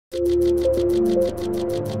Okay,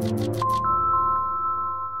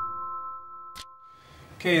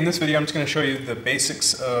 in this video I'm just going to show you the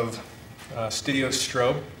basics of studio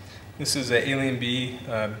strobe. This is an Alien B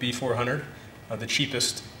B400, the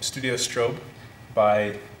cheapest studio strobe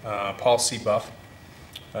by Paul C. Buff.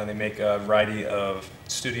 They make a variety of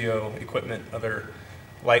studio equipment, other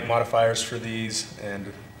light modifiers for these,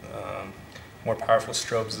 and more powerful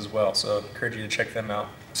strobes as well, so I encourage you to check them out.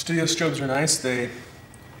 Studio strobes are nice. They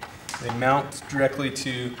mount directly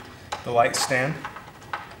to the light stand.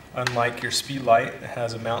 Unlike your speed light, it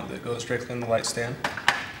has a mount that goes directly in the light stand.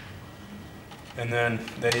 And then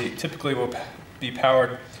they typically will be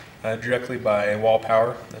powered directly by wall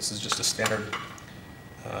power. This is just a standard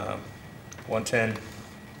 110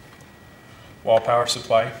 wall power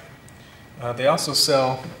supply. They also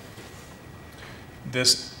sell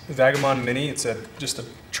this Vagabond Mini. It's just a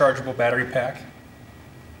chargeable battery pack.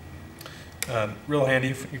 Real handy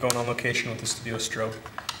if you're going on location with the studio strobe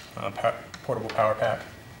portable power pack.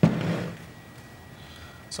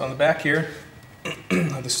 So on the back here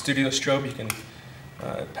of the studio strobe, you can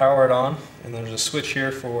power it on, and there's a switch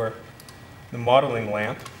here for the modeling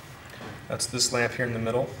lamp. That's this lamp here in the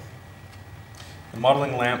middle. The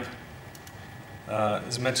modeling lamp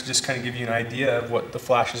is meant to just kind of give you an idea of what the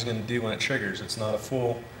flash is going to do when it triggers. It's not a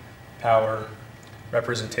full power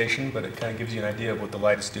representation, but it kind of gives you an idea of what the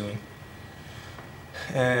light is doing.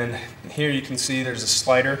 And here you can see there's a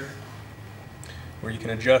slider where you can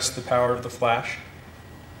adjust the power of the flash.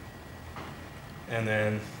 And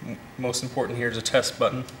then, most important here is a test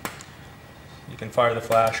button. You can fire the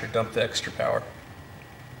flash or dump the extra power.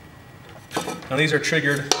 Now these are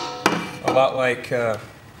triggered a lot like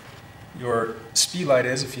your speed light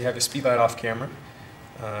is if you have a speed light off camera.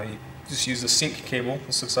 You just use the sync cable.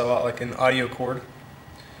 This looks a lot like an audio cord.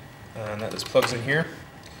 And that just plugs in here.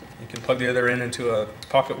 You can plug the other end into a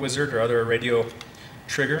pocket wizard or other radio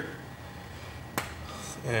trigger.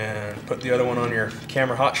 And put the other one on your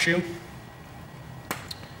camera hot shoe.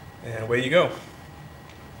 And away you go.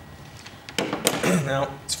 Now,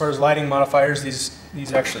 as far as lighting modifiers,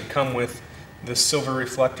 these actually come with this silver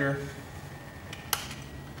reflector.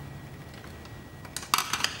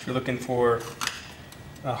 If you're looking for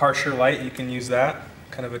a harsher light, you can use that,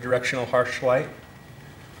 kind of a directional harsh light.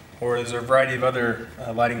 Or there's a variety of other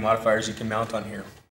lighting modifiers you can mount on here.